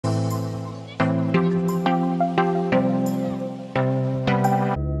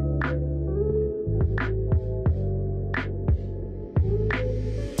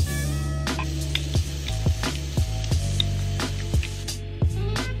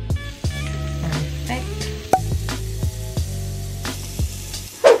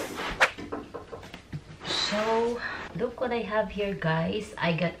what I have here, guys.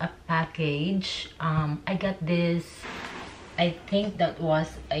 I got a package. I got this, I think that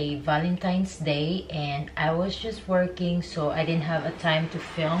was a Valentine's Day, and I was just working, so I didn't have a time to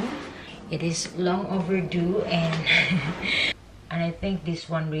film. It is long overdue, and and I think this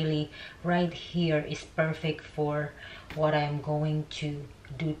one really right here is perfect for what I'm going to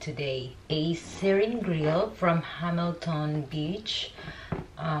do today. A Searing grill from Hamilton Beach.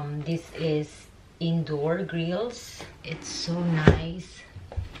 This is indoor grills. It's so nice.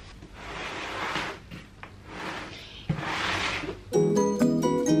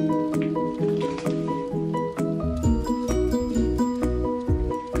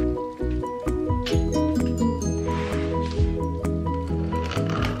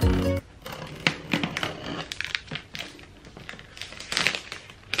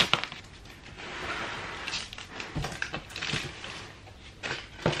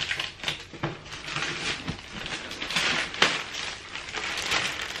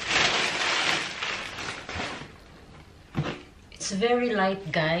 It's very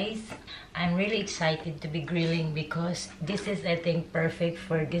light, guys. I'm really excited to be grilling because this is, I think, perfect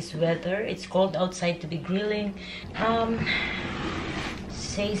for this weather. It's cold outside to be grilling.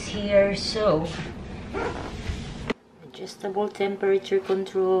 Says here, so adjustable temperature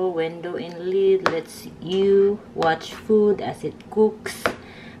control, window and lid lets you watch food as it cooks,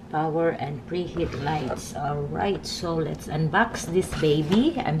 power and preheat lights. All right, so let's unbox this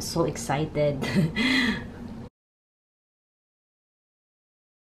baby. I'm so excited.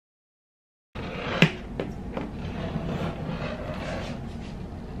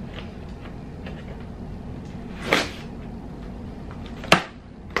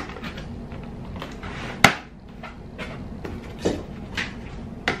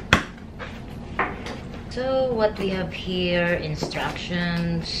 So what we have here,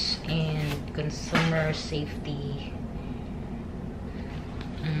 instructions and consumer safety.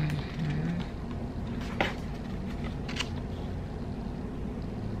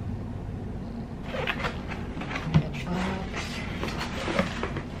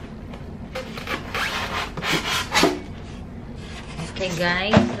 Okay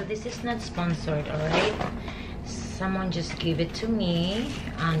guys, so this is not sponsored, alright? Someone just gave it to me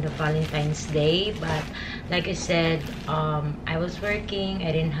on the Valentine's Day, but like I said, I was working.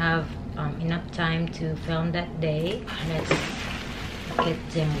 I didn't have enough time to film that day. Let's get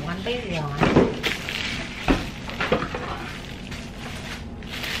them one by one.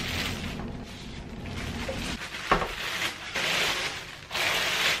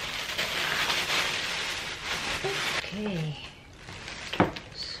 Okay,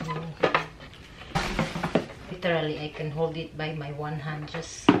 so literally I can hold it by my one hand,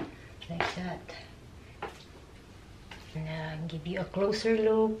 just like that. And give you a closer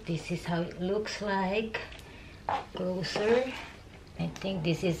look. This is how it looks like. Closer. I think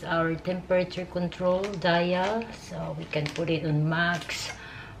this is our temperature control dial, so we can put it on max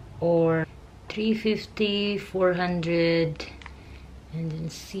or 350, 400, and then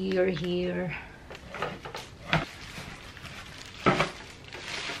sear here.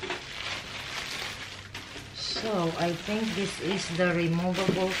 So I think this is the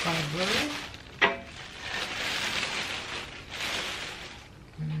removable cover.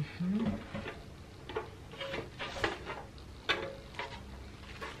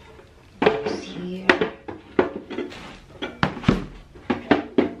 Goes here.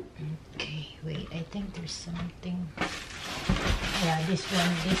 Okay, wait, I think there's something. Yeah, this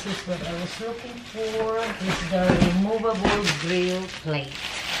one, this is what I was looking for. It's the removable grill plate.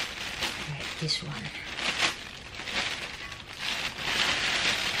 Right, this one.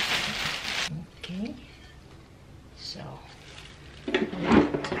 Okay, so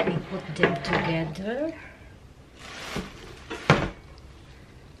let me put them together.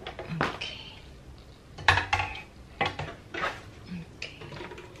 Okay. Okay.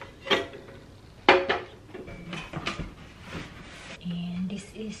 And this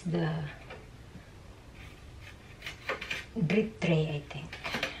is the drip tray, I think.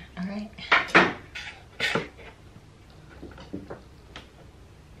 All right.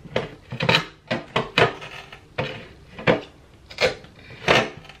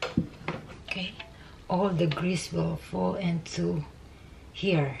 All the grease will fall into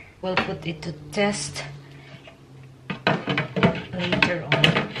here. We'll put it to test later on.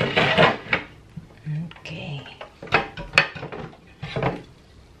 Okay.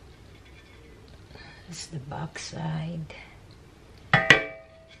 This is the back side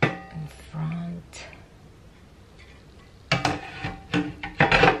and front.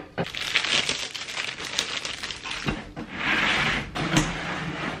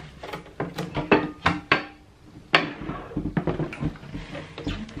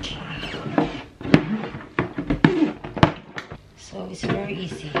 very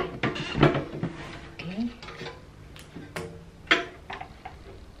easy. Okay.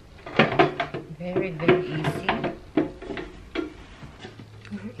 Very, very easy.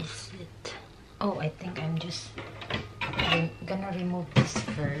 Where is it? Oh, I think I'm gonna remove this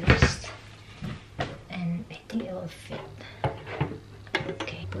first. And I think it will fit.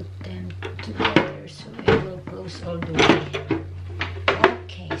 Okay, put them together so it will close all the way.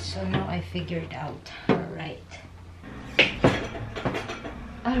 Okay, so now I figured out.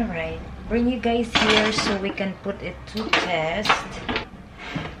 Alright, bring you guys here so we can put it to test.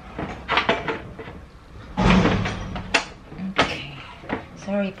 Okay,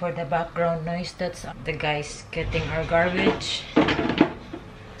 sorry for the background noise. That's the guys getting our garbage.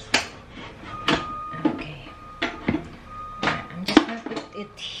 Okay, I'm just gonna put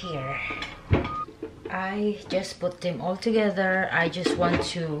it here. I just put them all together. I just want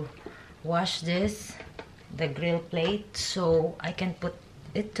to wash the grill plate, so I can put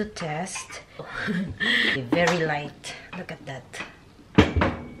it to test. Very light, look at that.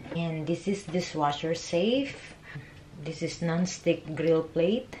 And this is dishwasher safe. This is non-stick grill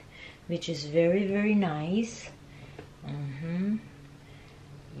plate, which is very, very nice. Give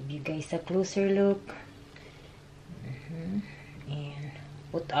you guys a closer look. And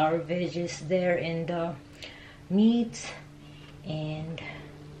put our veggies there and the meats, and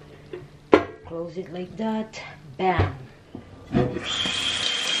close it like that. Bam.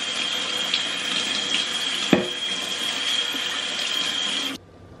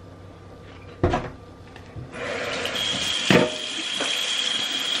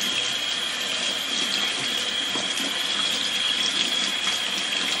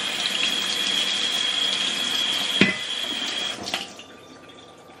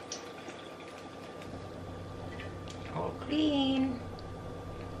 All clean.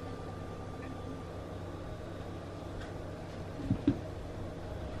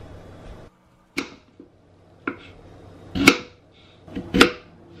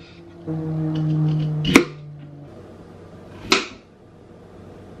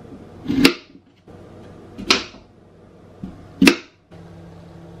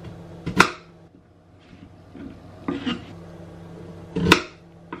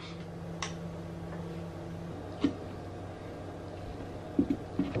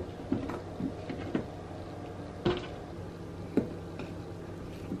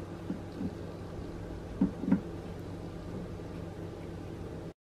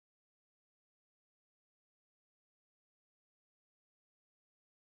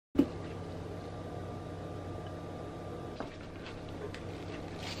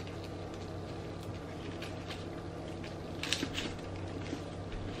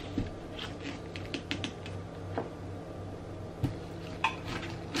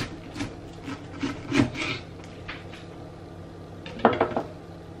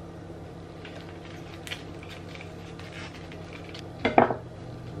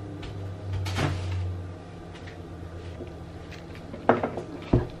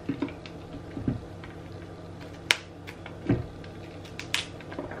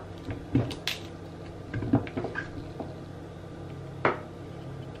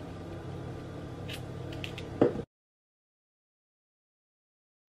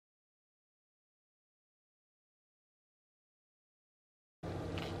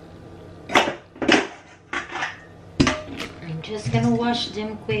 I'm just gonna wash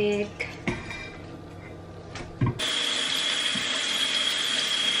them quick.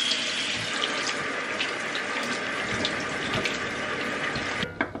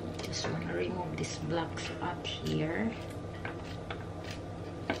 Just wanna remove these blocks up here.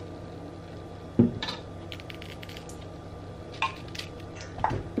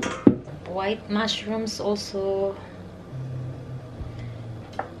 White mushrooms also.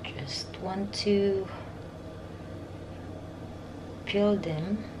 Just want to peel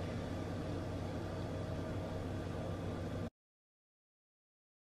them.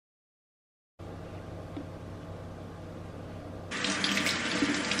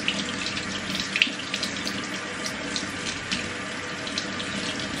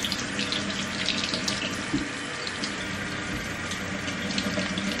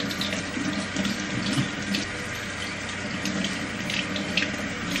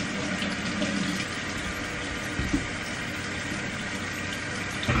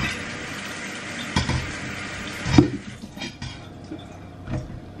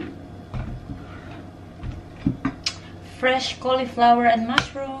 Fresh cauliflower and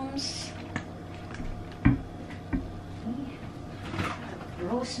mushrooms.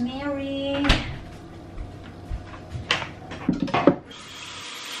 Rosemary.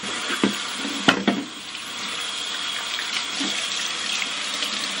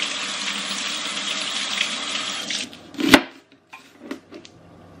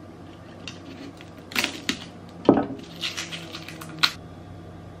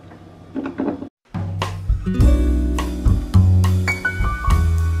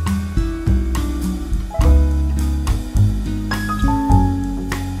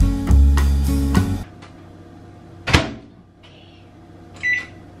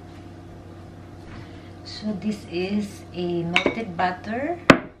 garlic butter.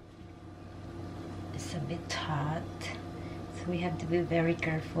 It's a bit hot, so we have to be very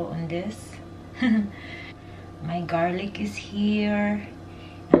careful on this. My garlic is here.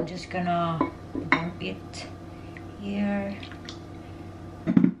 I'm just gonna dump it here.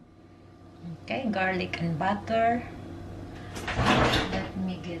 Okay, garlic and butter. Let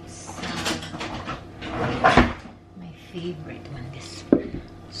me get some, my favorite one, this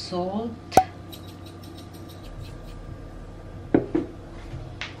salt.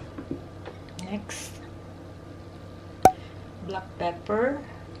 Next, black pepper.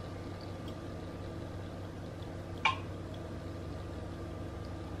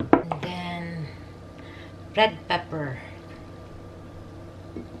 And then red pepper.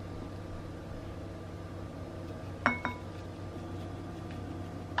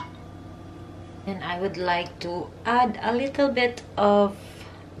 And I would like to add a little bit of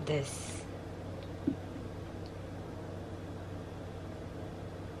this.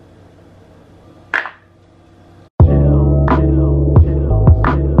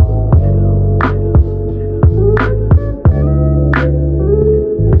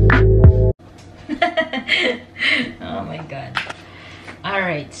 Oh my god.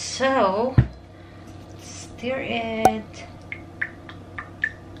 Alright, so stir it.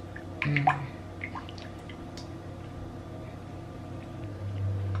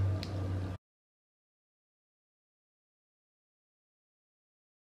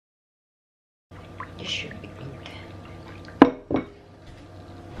 This should be good.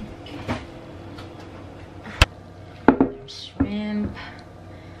 There's shrimp.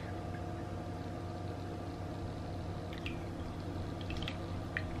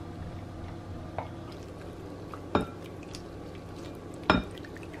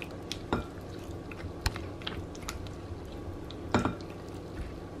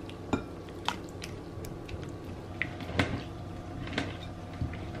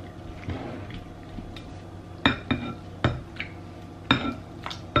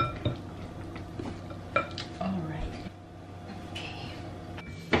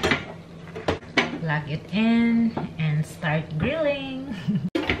 Plug it in and start grilling.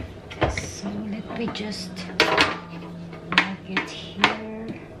 So let me just plug it here,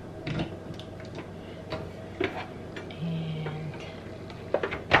 and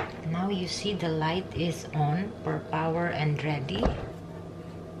now you see the light is on for power and ready.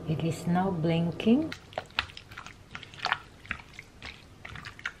 It is now blinking.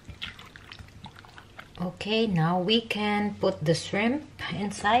 Okay, now we can put the shrimp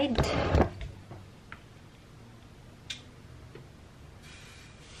inside.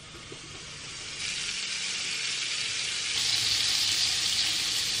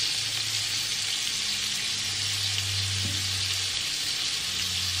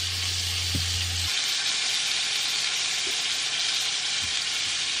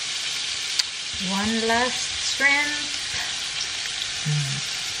 One last shrimp.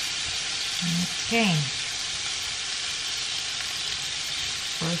 Okay.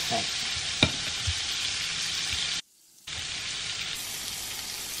 Perfect.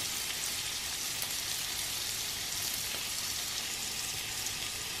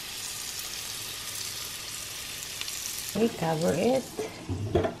 We cover it.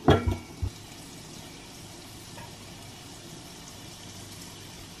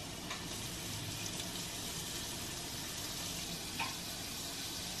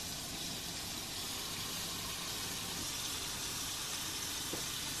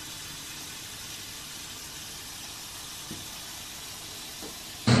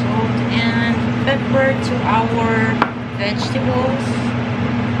 Pepper to our vegetables.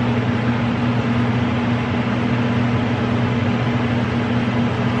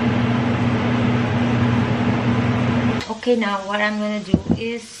 Okay, now what I'm gonna do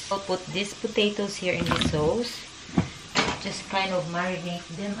is I'll put these potatoes here in the sauce. Just kind of marinate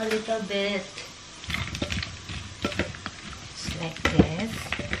them a little bit. Just like this.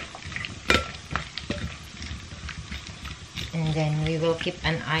 And then we will keep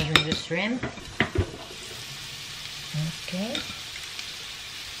an eye on the shrimp. Okay.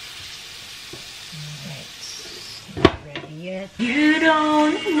 Alright, not ready yet. You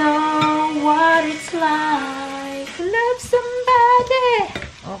don't know what it's like to love somebody.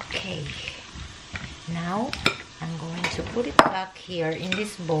 Okay. Now, I'm going to put it back here in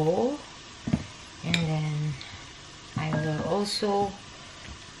this bowl. And then, I will also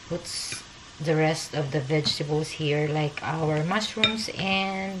put the rest of the vegetables here, like our mushrooms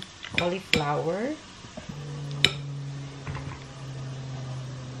and cauliflower.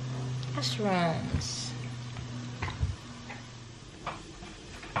 Mushrooms.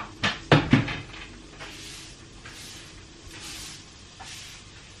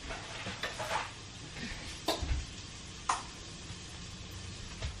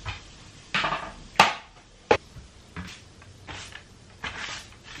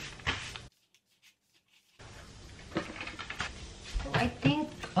 I think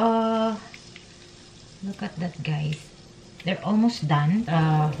look at that, guys. They're almost done.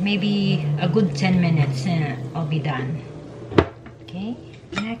 Maybe a good 10 minutes and I'll be done. Okay,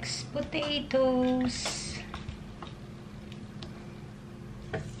 next, potatoes.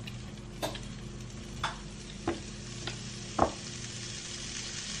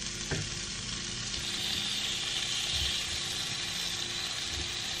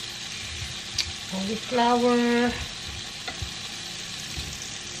 Cauliflower.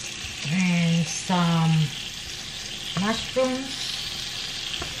 And some mushrooms.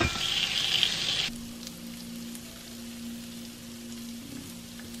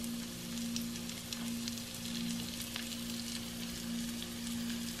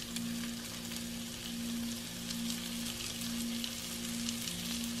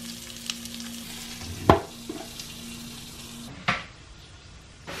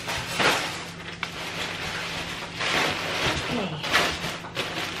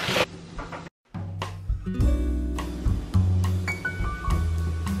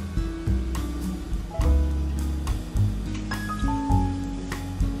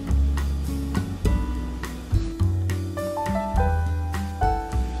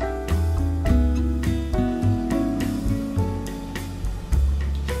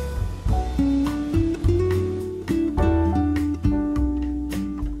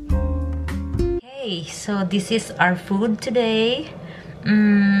 So this is our food today.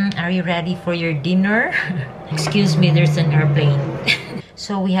 Are you ready for your dinner? Excuse me, there's an airplane.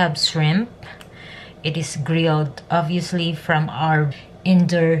 So we have shrimp. It is grilled, obviously, from our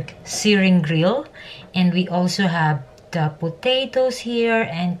indoor searing grill. And we also have the potatoes here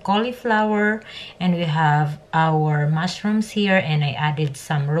and cauliflower. And we have our mushrooms here. And I added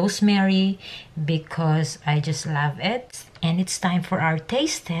some rosemary because I just love it. And it's time for our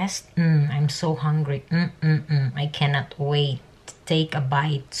taste test. I'm so hungry. I cannot wait to take a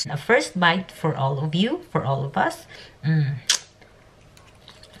bite. A first bite for all of you, for all of us.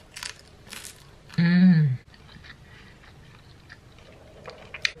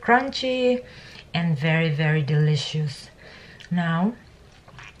 Crunchy and very, very delicious. Now,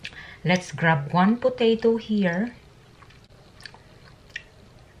 let's grab one potato here.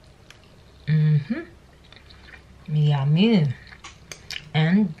 Yummy.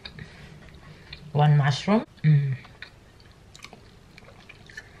 And one mushroom.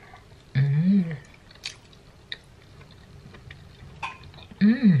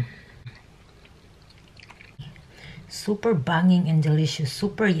 Super banging and delicious.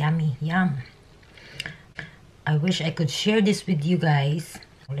 Super yummy. Yum. I wish I could share this with you guys.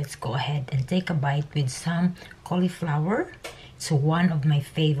 Let's go ahead and take a bite with some cauliflower. It's one of my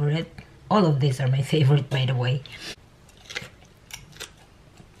favorite. All of these are my favorite, by the way.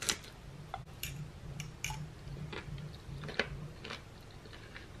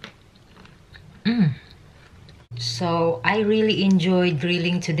 So I really enjoyed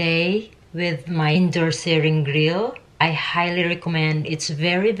grilling today with my indoor searing grill. I highly recommend. It's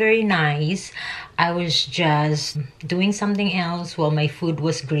very, very nice. I was just doing something else while my food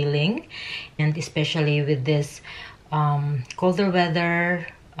was grilling, and especially with this colder weather,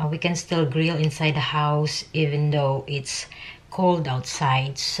 we can still grill inside the house even though it's cold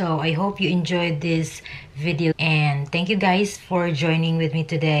outside. So I hope you enjoyed this video, and thank you guys for joining with me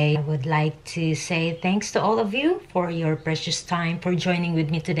today. I would like to say thanks to all of you for your precious time for joining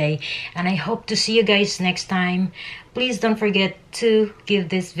with me today, and I hope to see you guys next time. Please don't forget to give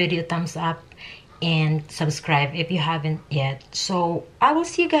this video a thumbs up and subscribe if you haven't yet. So I will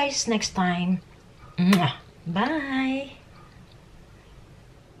see you guys next time. Bye.